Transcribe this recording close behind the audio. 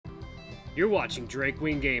You're watching Drake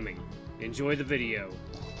Queen Gaming. Enjoy the video.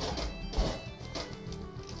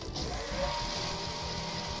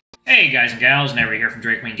 Hey guys and gals, Never here from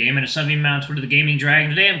Drake Queen Gaming. It's Sunday on Twitter, the Gaming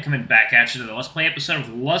Dragon. Today I'm coming back at you to the Let's Play episode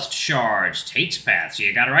of Lust Shards, Tate's Path. So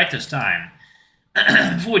you got it right this time.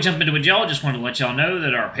 Before we jump into it, y'all, just wanted to let y'all know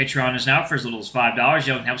that our Patreon is now for as little as $5.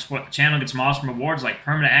 Y'all can help support the channel, get some awesome rewards like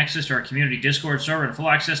permanent access to our community Discord server and full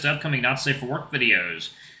access to upcoming Not Safe for Work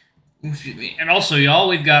videos. Excuse me. And also, y'all,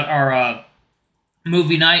 we've got our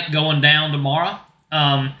movie night going down tomorrow.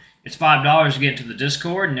 It's $5 to get into the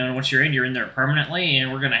Discord, and then once you're in there permanently,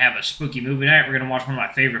 and we're going to have a spooky movie night. We're going to watch one of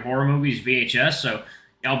my favorite horror movies, VHS, so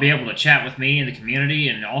y'all be able to chat with me in the community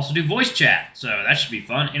and also do voice chat, so that should be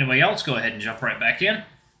fun. Anyway, y'all, let's go ahead and jump right back in.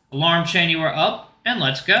 Alarm chain, you are up, and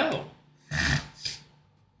let's go.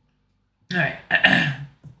 Alright.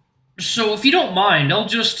 So, if you don't mind, I'll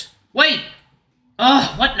just... Wait!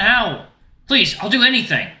 What now? Please, I'll do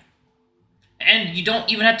anything. And you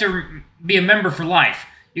don't even have to be a member for life.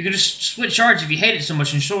 You can just switch shards if you hate it so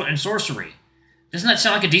much in sorcery. Doesn't that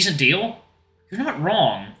sound like a decent deal? You're not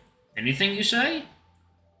wrong. Anything you say?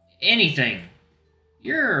 Anything.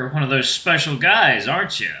 You're one of those special guys,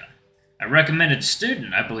 aren't you? A recommended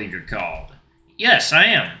student, I believe you're called. Yes, I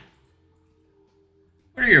am.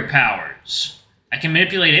 What are your powers? I can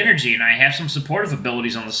manipulate energy, and I have some supportive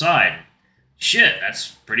abilities on the side. Shit,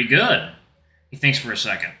 that's pretty good. He thinks for a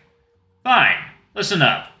second. Fine, listen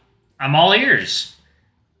up. I'm all ears.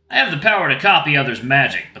 I have the power to copy others'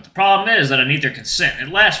 magic, but the problem is that I need their consent. It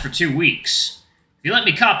lasts for 2 weeks. If you let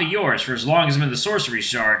me copy yours for as long as I'm in the sorcery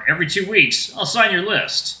shard, every 2 weeks, I'll sign your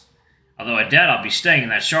list. Although I doubt I'll be staying in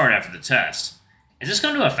that shard after the test. Is this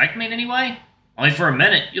going to affect me in any way? Only for a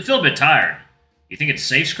minute. You'll feel a bit tired. You think it's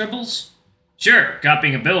safe, Scribbles? Sure,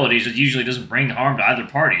 copying abilities usually doesn't bring harm to either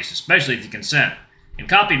parties, especially if you consent. And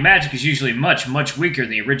copied magic is usually much, much weaker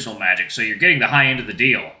than the original magic, so you're getting the high end of the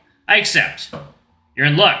deal. I accept. You're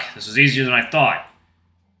in luck. This is easier than I thought.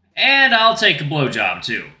 And I'll take a blowjob,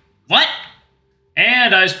 too. What?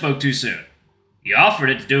 And I spoke too soon. You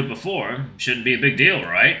offered it to do it before. Shouldn't be a big deal,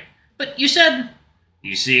 right? But you said... Do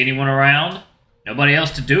you see anyone around? Nobody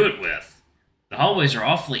else to do it with. The hallways are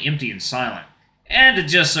awfully empty and silent. And it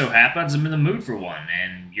just so happens I'm in the mood for one,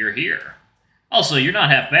 and you're here. Also, you're not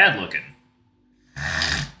half bad looking.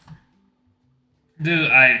 Do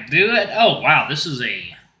I do it? Oh, wow, this is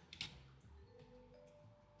a...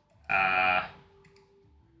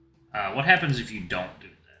 what happens if you don't do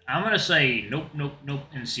that? I'm gonna say nope, nope, nope,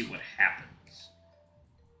 and see what happens.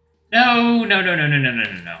 No. No?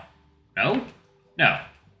 No.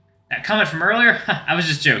 That comment from earlier? I was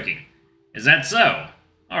just joking. Is that so?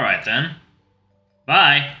 Alright then.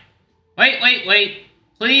 Bye. Wait.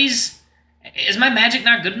 Please? Is my magic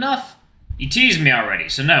not good enough? You teased me already,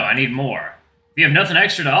 so no, I need more. If you have nothing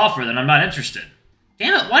extra to offer, then I'm not interested.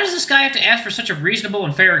 Damn it, why does this guy have to ask for such a reasonable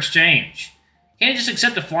and fair exchange? Can't he just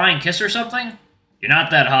accept a flying kiss or something? You're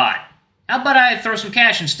not that hot. How about I throw some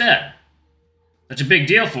cash instead? Such a big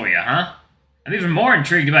deal for you, huh? I'm even more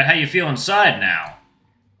intrigued about how you feel inside now.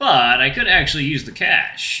 But I could actually use the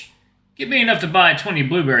cash. Give me enough to buy 20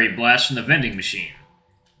 blueberry blasts from the vending machine.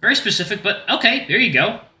 Very specific, but okay, there you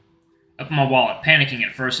go. Up in my wallet, panicking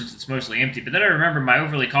at first since it's mostly empty, but then I remember my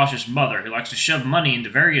overly cautious mother who likes to shove money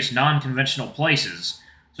into various non-conventional places.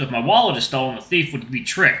 So if my wallet is stolen, the thief would be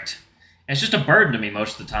tricked. And it's just a burden to me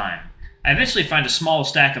most of the time. I eventually find a small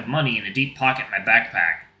stack of money in a deep pocket in my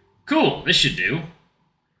backpack. Cool, this should do.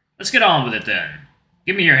 Let's get on with it then.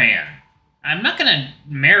 Give me your hand. I'm not gonna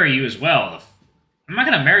marry you as well. The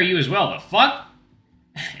fuck?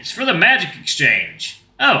 It's for the magic exchange.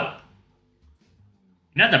 Oh.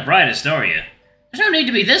 You're not the brightest, are you? There's no need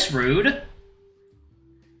to be this rude.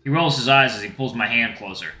 He rolls his eyes as he pulls my hand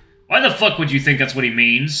closer. Why the fuck would you think that's what he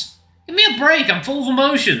means? Give me a break, I'm full of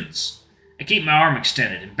emotions. I keep my arm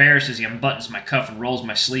extended, embarrassed as he unbuttons my cuff and rolls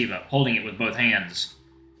my sleeve up, holding it with both hands.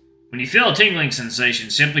 When you feel a tingling sensation,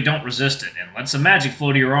 simply don't resist it, and let some magic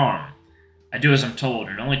flow to your arm. I do as I'm told,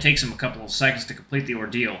 and it only takes him a couple of seconds to complete the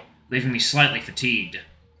ordeal, leaving me slightly fatigued.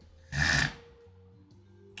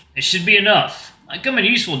 It should be enough. I come in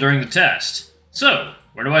useful during the test. So,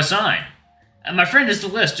 where do I sign? My friend has the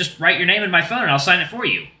list. Just write your name in my phone and I'll sign it for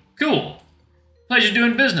you. Cool. Pleasure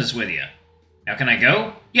doing business with you. Now can I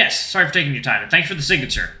go? Yes, sorry for taking your time, and thanks for the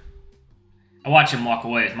signature. I watch him walk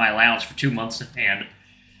away with my allowance for 2 months in hand.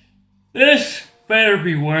 This better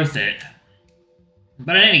be worth it.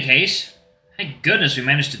 But in any case, thank goodness we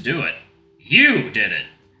managed to do it. You did it.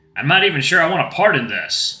 I'm not even sure I want a part in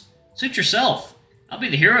this. Suit yourself. I'll be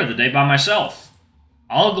the hero of the day by myself.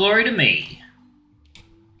 All glory to me.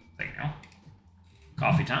 There you go.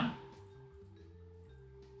 Coffee time.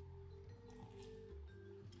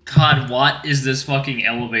 God, what is this fucking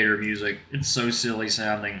elevator music? It's so silly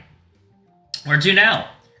sounding. Where to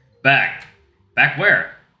now? Back. Back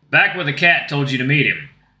where? Back where the cat told you to meet him.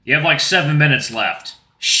 You have like 7 minutes left.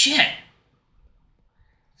 Shit!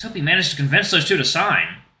 Let's hope he managed to convince those two to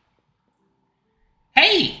sign.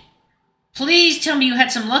 Hey! Please tell me you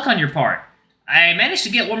had some luck on your part. I managed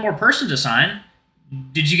to get one more person to sign.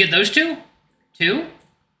 Did you get those two? Two?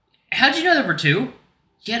 How'd you know there were two?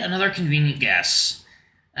 Yet another convenient guess.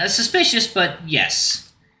 Suspicious, but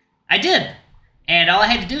yes. I did. And all I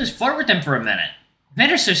had to do was flirt with them for a minute. Men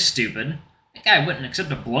are so stupid. That guy wouldn't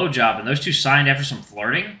accept a blowjob and those two signed after some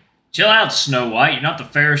flirting? Chill out, Snow White. You're not the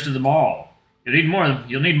fairest of them all.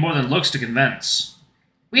 You'll need more than looks to convince.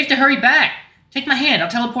 We have to hurry back. Take my hand. I'll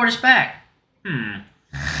teleport us back.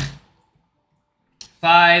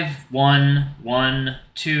 5, 1, 1,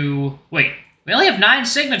 2... Wait, we only have 9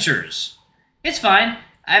 signatures. It's fine.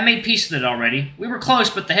 I made peace with it already. We were close,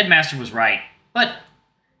 but the headmaster was right. But,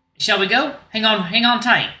 shall we go? Hang on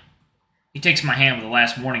tight. He takes my hand with the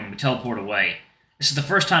last warning and we teleport away. This is the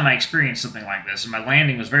first time I experienced something like this, and my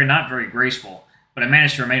landing was not very graceful, but I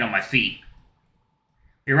managed to remain on my feet.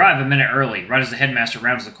 We arrive a minute early, right as the headmaster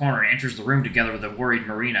rounds the corner and enters the room together with a worried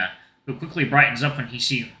Marina, who quickly brightens up when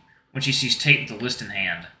she sees Tate with the list in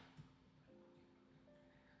hand.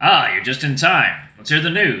 Ah, you're just in time. Let's hear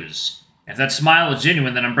the news. If that smile is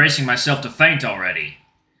genuine, then I'm bracing myself to faint already.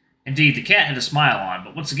 Indeed, the cat had a smile on,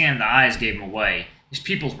 but once again the eyes gave him away. His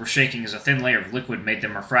pupils were shaking as a thin layer of liquid made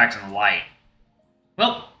them refract in the light.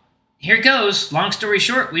 Well, here goes. Long story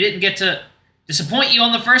short, we didn't get to disappoint you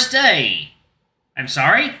on the first day. I'm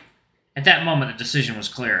sorry? At that moment, the decision was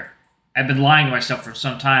clear. I'd been lying to myself for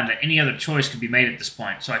some time that any other choice could be made at this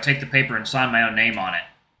point, so I take the paper and sign my own name on it.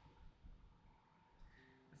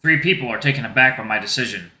 3 people are taken aback by my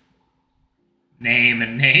decision. Name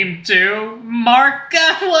and name, too? Mark?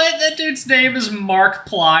 What? That dude's name is Mark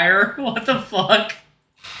Plier. What the fuck?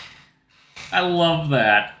 I love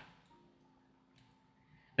that.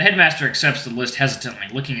 The headmaster accepts the list hesitantly,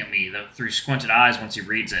 looking at me through squinted eyes once he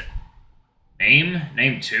reads it. Name?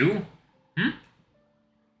 Name 2?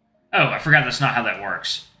 Oh, I forgot that's not how that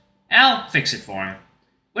works. I'll fix it for him.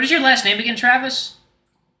 What is your last name again, Travis?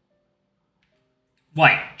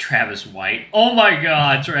 White. Travis White. Oh my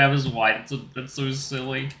god, Travis White. That's so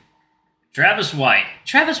silly. Travis White.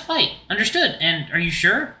 Travis White. Understood. And are you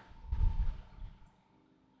sure?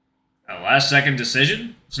 A last-second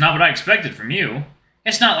decision? It's not what I expected from you.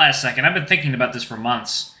 It's not last second. I've been thinking about this for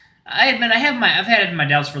months. I admit I've had my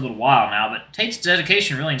doubts for a little while now, but Tate's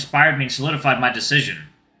dedication really inspired me and solidified my decision.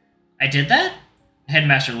 I did that? The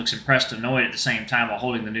headmaster looks impressed and annoyed at the same time while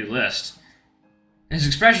holding the new list. His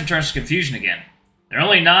expression turns to confusion again. There are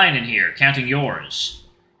only 9 in here, counting yours.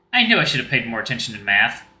 I knew I should have paid more attention in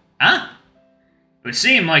math. Huh? It would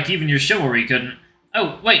seem like even your chivalry couldn't...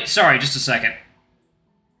 Oh, wait, sorry, just a second.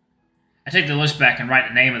 I take the list back and write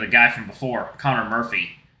the name of the guy from before, Connor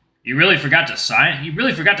Murphy. You really forgot to sign? You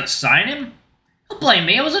really forgot to sign him? Don't blame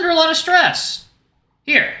me, I was under a lot of stress.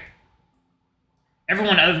 Here.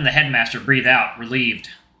 Everyone other than the headmaster breathe out, relieved.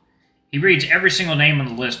 He reads every single name on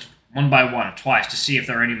the list, one by one, twice, to see if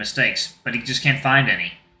there are any mistakes, but he just can't find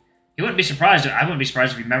any. I wouldn't be surprised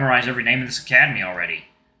if he memorized every name in this academy already.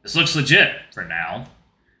 This looks legit, for now.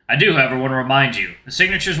 I do, however, want to remind you, the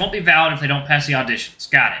signatures won't be valid if they don't pass the auditions.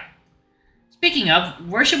 Got it. Speaking of,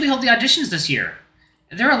 where should we hold the auditions this year?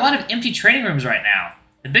 There are a lot of empty training rooms right now.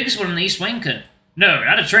 The biggest one in the East Wing could... No,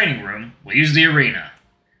 not a training room. We'll use the arena.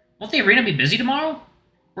 Won't the arena be busy tomorrow?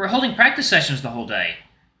 We're holding practice sessions the whole day.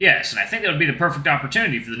 Yes, and I think that would be the perfect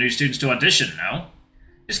opportunity for the new students to audition, no?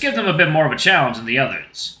 Just give them a bit more of a challenge than the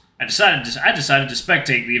others. I decided to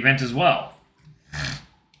spectate the event as well.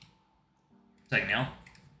 Take Neil.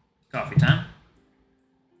 Coffee time.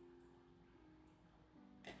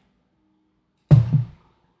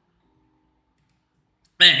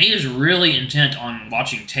 Man, he is really intent on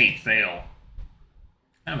watching Tate fail.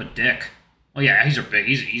 Kind of a dick. Well, yeah, he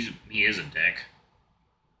is a dick.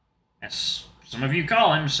 As some of you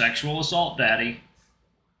call him, sexual assault daddy.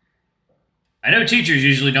 I know teachers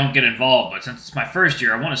usually don't get involved, but since it's my first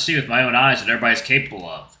year, I want to see with my own eyes what everybody's capable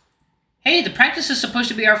of. Hey, the practice is supposed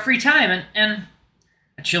to be our free time, and...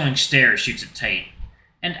 A chilling stare shoots at Tate.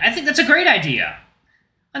 And I think that's a great idea.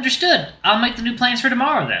 Understood. I'll make the new plans for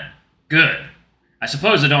tomorrow, then. Good. I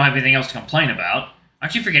suppose I don't have anything else to complain about.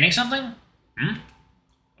 Aren't you forgetting something?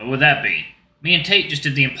 What would that be? Me and Tate just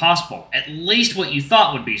did the impossible. At least what you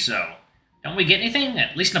thought would be so. Don't we get anything?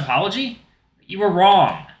 At least an apology? You were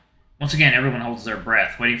wrong. Once again, everyone holds their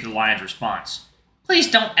breath, waiting for the lion's response.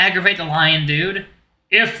 Please don't aggravate the lion, dude.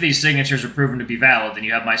 If these signatures are proven to be valid, then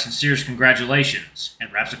you have my sincerest congratulations,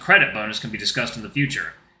 and perhaps a credit bonus can be discussed in the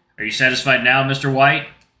future. Are you satisfied now, Mr. White?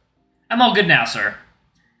 I'm all good now, sir.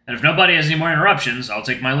 And if nobody has any more interruptions, I'll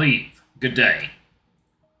take my leave. Good day.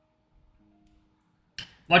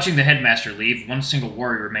 Watching the headmaster leave, one single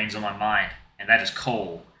worry remains on my mind, and that is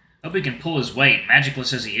Cole. Hope he can pull his weight,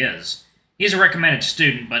 magicless as he is. He is a recommended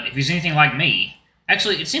student, but if he's anything like me...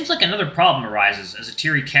 Actually, it seems like another problem arises as a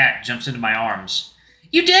teary cat jumps into my arms.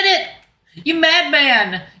 You did it! You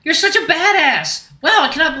madman! You're such a badass! Wow, I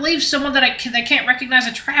cannot believe someone that can't recognize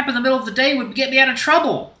a trap in the middle of the day would get me out of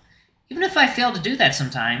trouble. Even if I fail to do that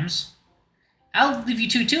sometimes. I'll leave you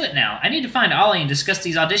two to it now. I need to find Ollie and discuss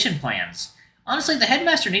these audition plans. Honestly, the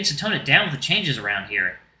headmaster needs to tone it down with the changes around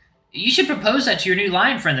here. You should propose that to your new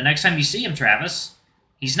lion friend the next time you see him, Travis.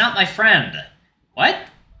 He's not my friend. What?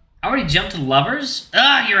 Already jumped to lovers?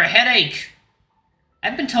 Ugh, you're a headache.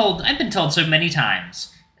 I've been told so many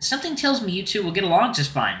times. Something tells me you two will get along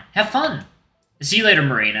just fine. Have fun. See you later,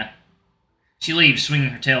 Marina. She leaves, swinging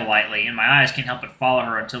her tail lightly, and my eyes can't help but follow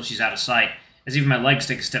her until she's out of sight, as even my legs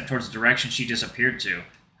take a step towards the direction she disappeared to.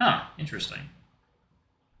 Huh, interesting.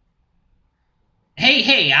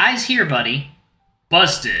 Hey, eyes here, buddy.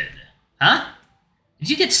 Busted. Huh?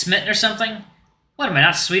 Did you get smitten or something? What, am I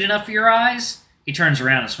not sweet enough for your eyes? He turns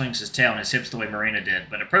around and swings his tail on his hips the way Marina did,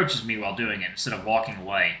 but approaches me while doing it instead of walking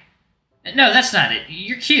away. No, that's not it.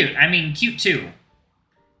 You're cute. I mean, cute too.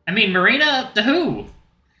 I mean, Marina, the who?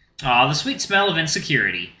 Aw, the sweet smell of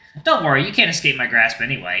insecurity. Don't worry, you can't escape my grasp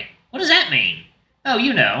anyway. What does that mean? Oh,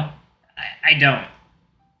 you know. I don't.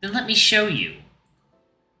 Then let me show you.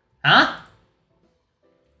 Huh?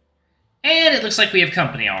 And it looks like we have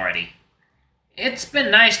company already. It's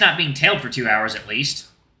been nice not being tailed for 2 hours at least.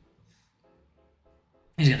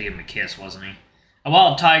 He's gonna give him a kiss, wasn't he? A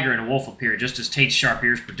wild tiger and a wolf appear just as Tate's sharp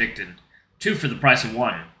ears predicted. 2 for the price of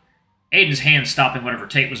 1. Aiden's hand stopping whatever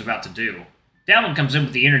Tate was about to do. Dallin comes in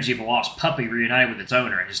with the energy of a lost puppy reunited with its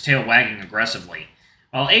owner, his tail wagging aggressively,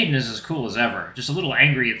 while Aiden is as cool as ever, just a little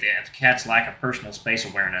angry at the cat's lack of personal space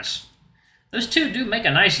awareness. Those two do make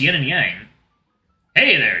a nice yin and yang.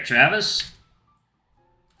 Hey there, Travis.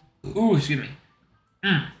 Ooh, excuse me.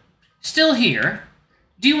 Still here?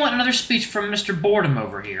 Do you want another speech from Mr. Boredom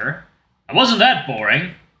over here? I wasn't that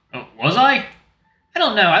boring. Oh, was I? I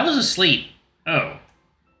don't know, I was asleep. Oh.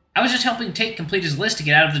 I was just helping Tate complete his list to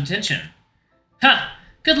get out of detention. Ha!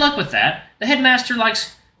 Good luck with that. The headmaster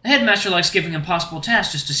likes giving impossible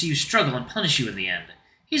tasks just to see you struggle and punish you in the end.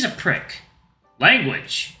 He's a prick.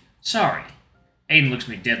 Language. Sorry. Aiden looks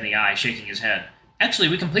me dead in the eye, shaking his head. Actually,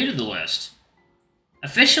 we completed the list.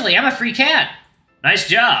 Officially, I'm a free cat. Nice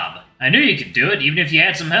job. I knew you could do it, even if you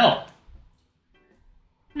had some help.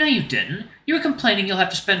 No, you didn't. You were complaining you'll have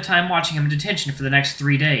to spend time watching him in detention for the next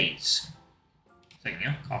 3 days. Second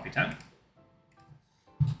meal, coffee time.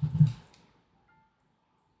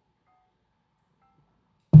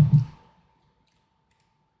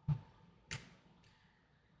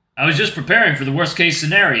 I was just preparing for the worst-case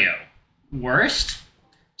scenario. Worst?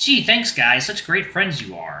 Gee, thanks, guys. Such great friends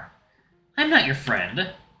you are. I'm not your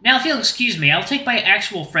friend. Now, if you'll excuse me, I'll take my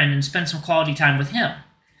actual friend and spend some quality time with him.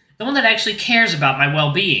 The one that actually cares about my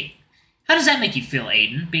well-being. How does that make you feel,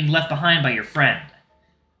 Aiden, being left behind by your friend?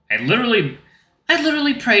 I literally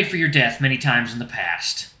prayed for your death many times in the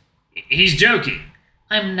past. He's joking.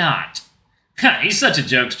 I'm not. He's such a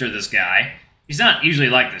jokester, this guy. He's not usually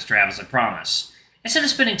like this, Travis, I promise. Instead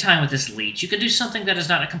of spending time with this leech, you could do something that is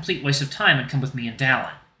not a complete waste of time and come with me and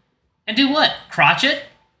Dallin. And do what? Crotch it?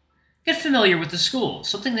 Get familiar with the school,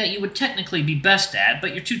 something that you would technically be best at,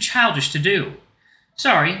 but you're too childish to do.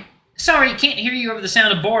 Sorry, can't hear you over the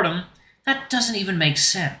sound of boredom. That doesn't even make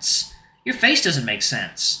sense. Your face doesn't make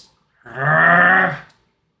sense. Calm,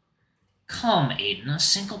 Aiden. A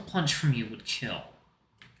single punch from you would kill.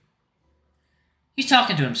 He's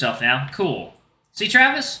talking to himself now. Cool. See,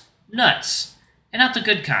 Travis? Nuts. And not the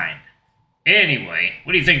good kind. Anyway,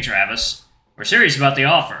 what do you think, Travis? We're serious about the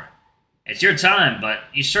offer. It's your time, but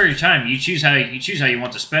you start your time. You choose how you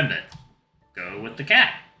want to spend it. Go with the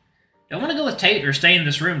cat. Don't want to go with Tate or stay in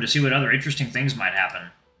this room to see what other interesting things might happen.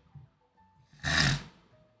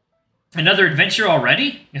 Another adventure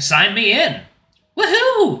already? Sign me in.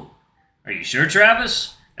 Woohoo! Are you sure,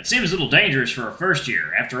 Travis? That seems a little dangerous for a first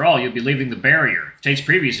year. After all, you'll be leaving the barrier, if Tate's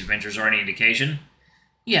previous adventures are any indication.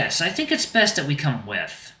 Yes, I think it's best that we come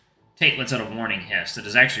with. Tate lets out a warning hiss that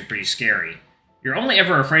is actually pretty scary. You're only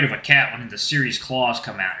ever afraid of a cat when the series claws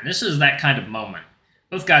come out, and this is that kind of moment.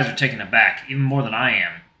 Both guys are taken aback, even more than I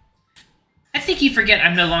am. I think you forget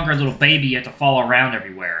I'm no longer a little baby you have to follow around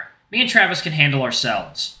everywhere. Me and Travis can handle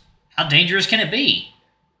ourselves. How dangerous can it be?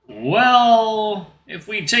 Well, if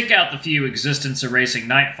we take out the few existence erasing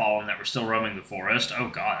Nightfallen that were still roaming the forest, oh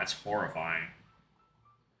god, that's horrifying.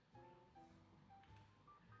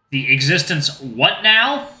 The existence what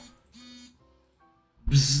now?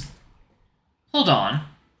 Bzz. Hold on.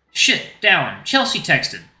 Shit, down. Chelsea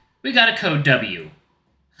texted. We got a code W.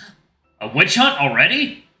 A witch hunt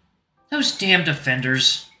already? Those damn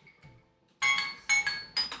defenders.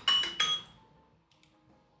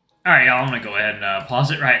 Alright, y'all, I'm going to go ahead and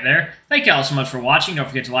pause it right there. Thank y'all so much for watching. Don't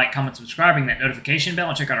forget to like, comment, subscribe, ring that notification bell,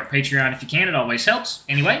 and check out our Patreon if you can. It always helps.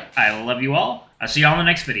 Anyway, I love you all. I'll see y'all in the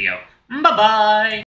next video. Bye-bye!